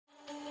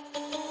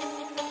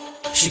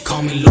She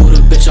call me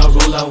Luda, bitch, I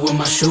roll out with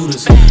my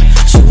shooters.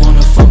 She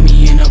wanna fuck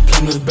me in a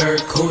plane with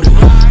Barracuda.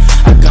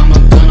 I got my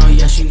gun on,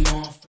 yeah, she know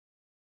I'm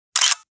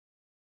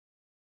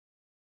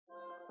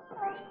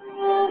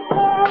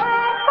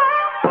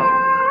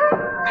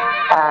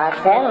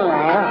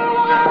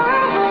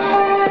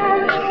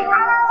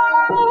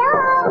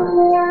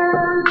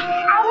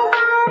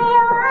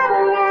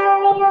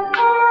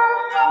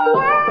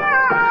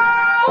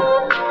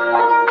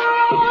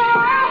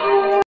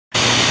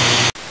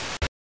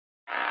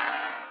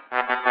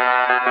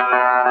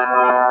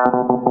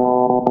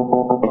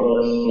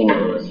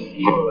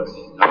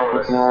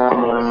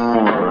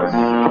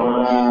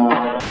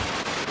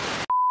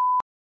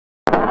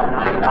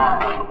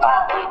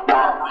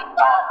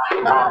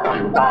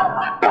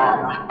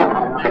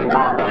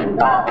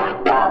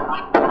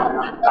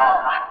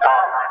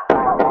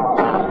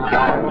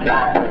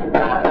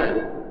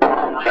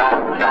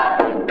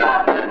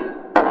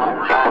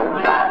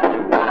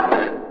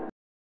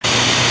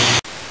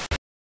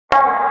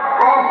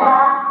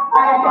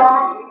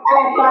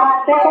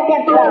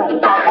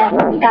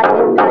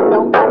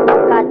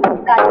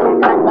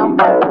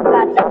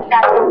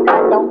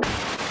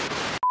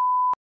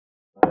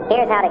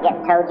Here's how to get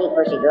Toji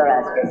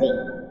Fushiguro's physique.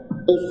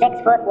 He's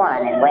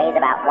 6'1" and weighs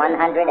about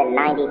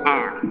 190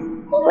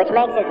 pounds, which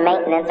makes his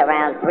maintenance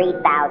around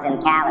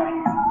 3,000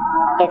 calories.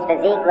 His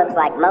physique looks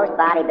like most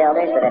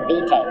bodybuilders with a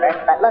V-taper,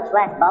 but looks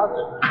less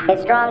bulky.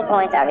 His strong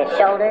points are his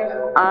shoulders,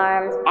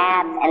 arms,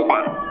 abs, and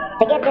back.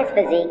 To get this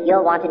physique,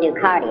 you'll want to do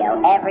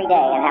cardio every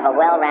day and have a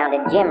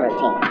well-rounded gym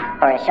routine.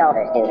 For his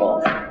shoulders, do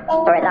these.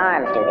 For his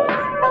arms, do these.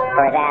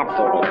 For his abs,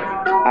 do these.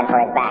 And for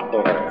his back,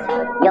 do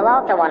these. You'll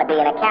also want to be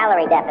in a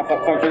calorie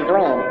deficit since he's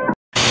lean.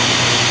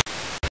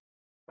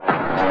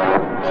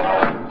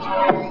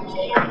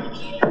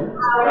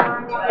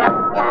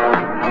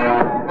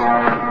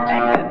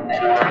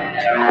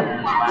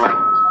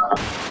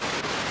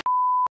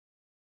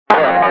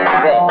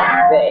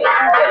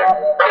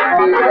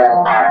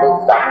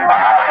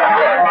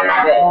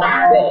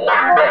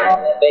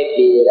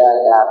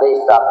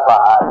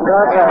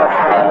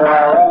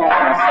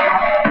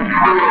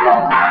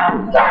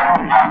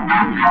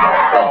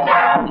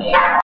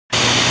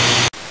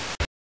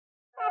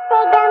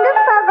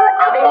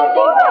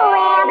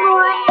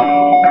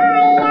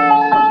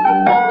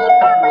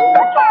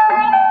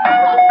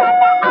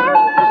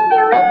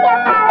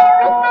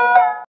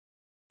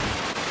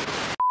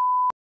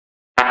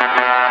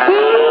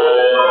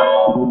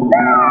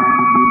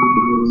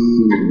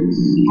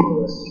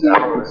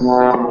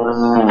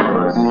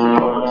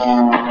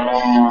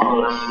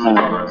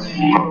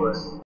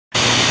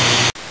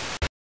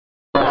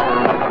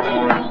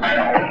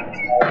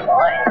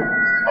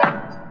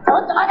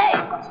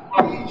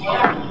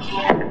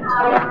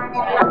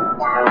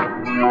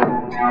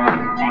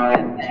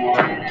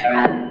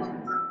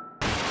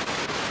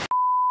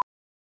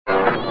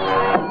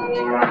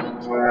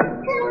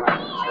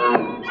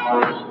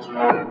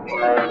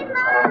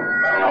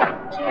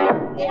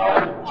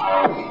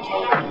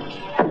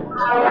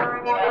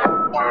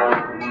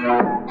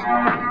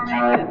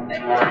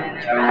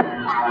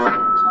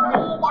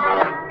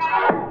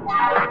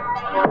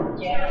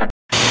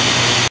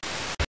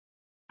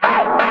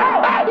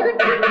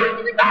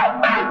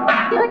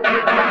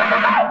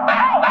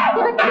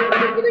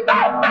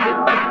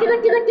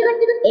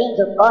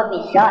 Angel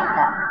coffee shot.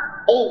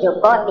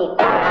 Angel coffee.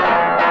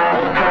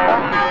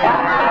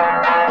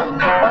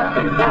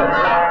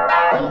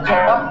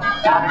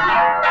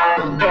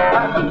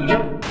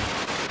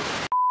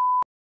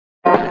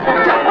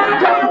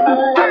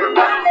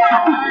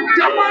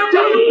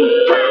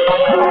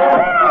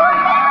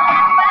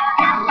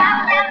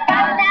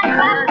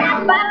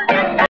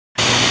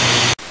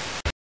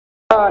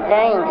 Oh,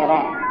 dang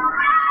that.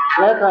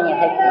 Look on your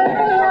head.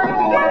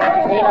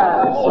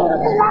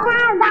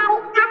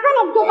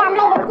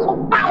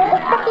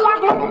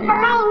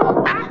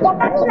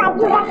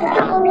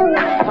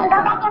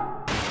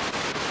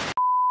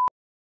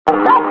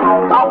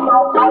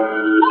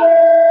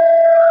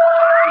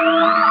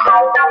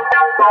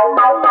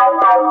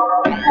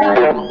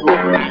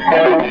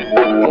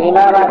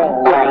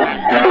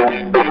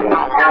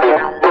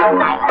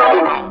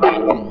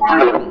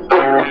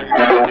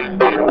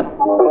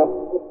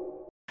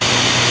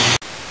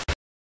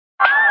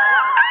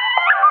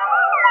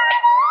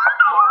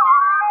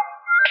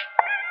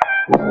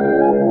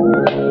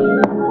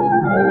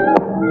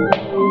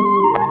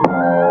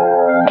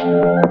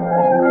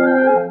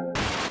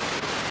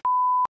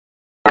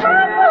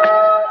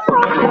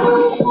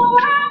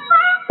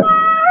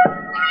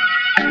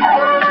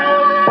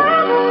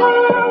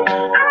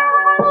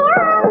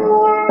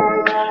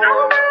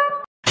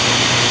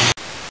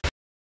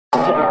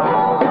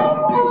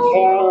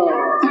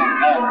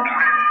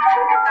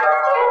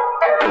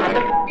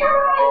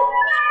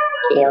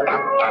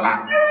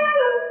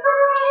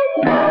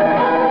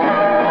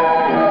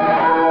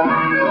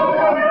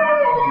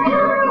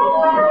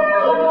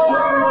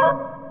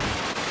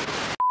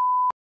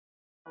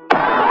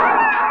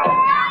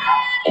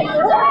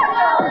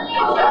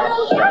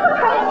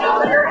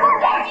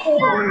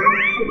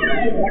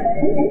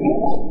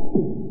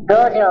 五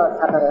条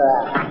悟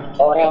は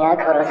俺が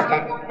殺した。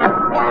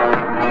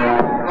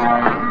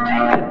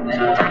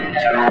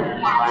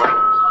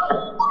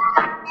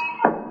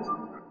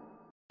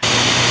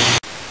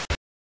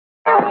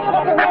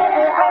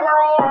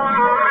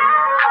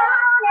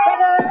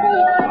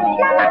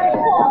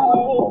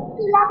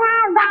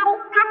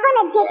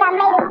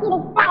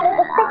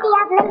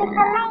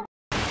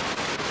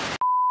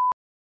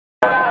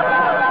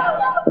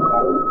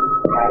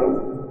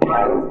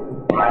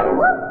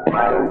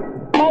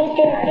Make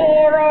this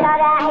shit with all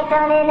the ice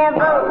on in the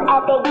booth.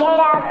 At the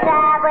gate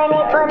outside, when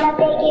they pull up,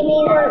 they give me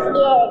loose.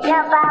 Yeah,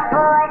 jump out,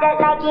 boys, that's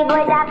like you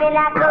boys up in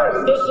our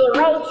goose. This shit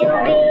way too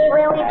big.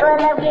 When we pull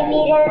up, give me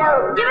the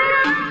loot.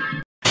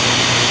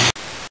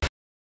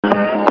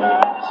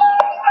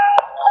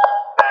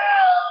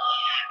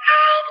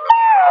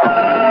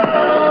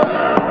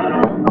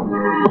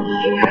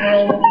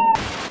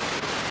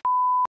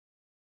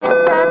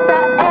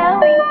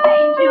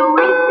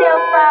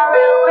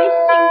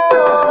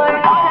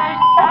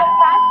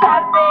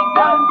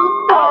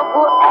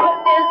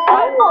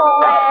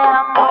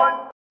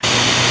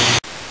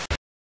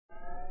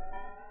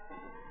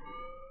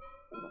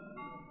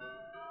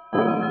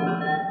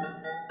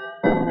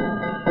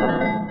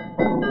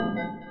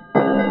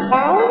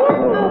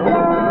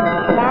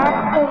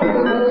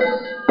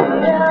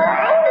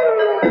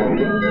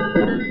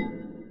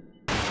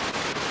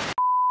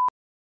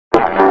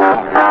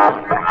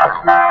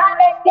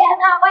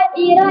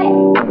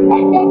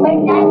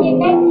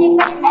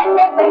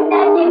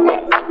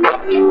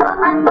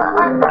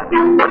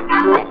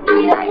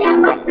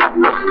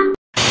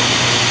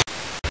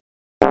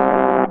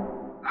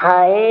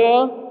はい。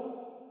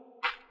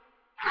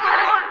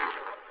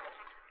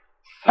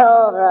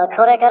勝負は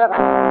これからだ。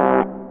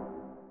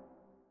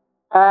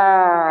あ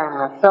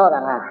あ、そう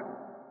だな。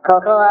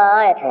ここは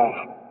あえて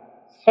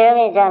趣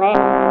味じゃねえ。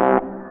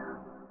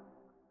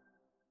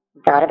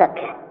誰だっ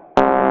け？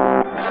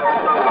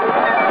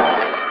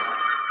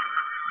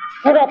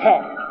すべ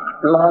て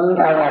問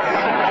題なし。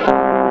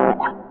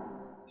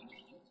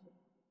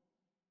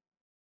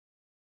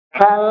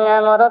勘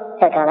が戻っ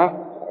たかな？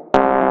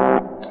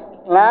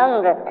な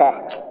んでって。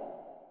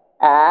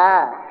あ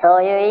あ、そ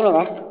ういう意味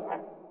ね。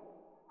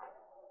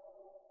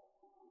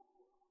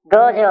五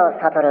条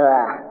悟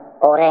は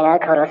俺が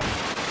殺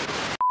す。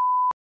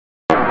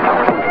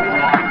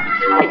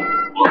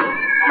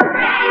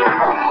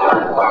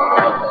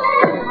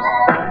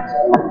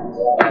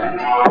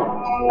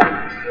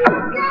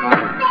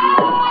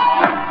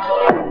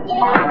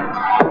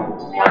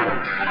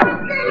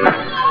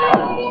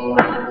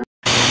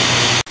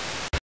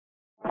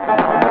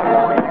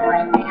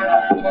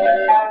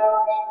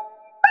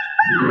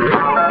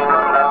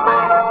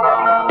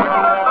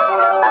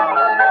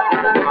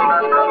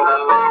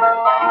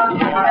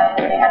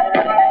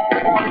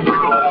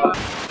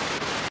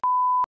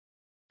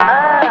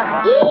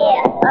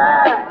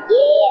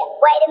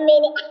Wait a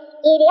minute,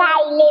 get it how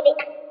you live it.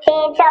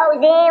 10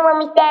 toes in when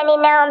we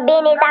standing on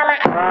business. I'm a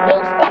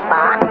big step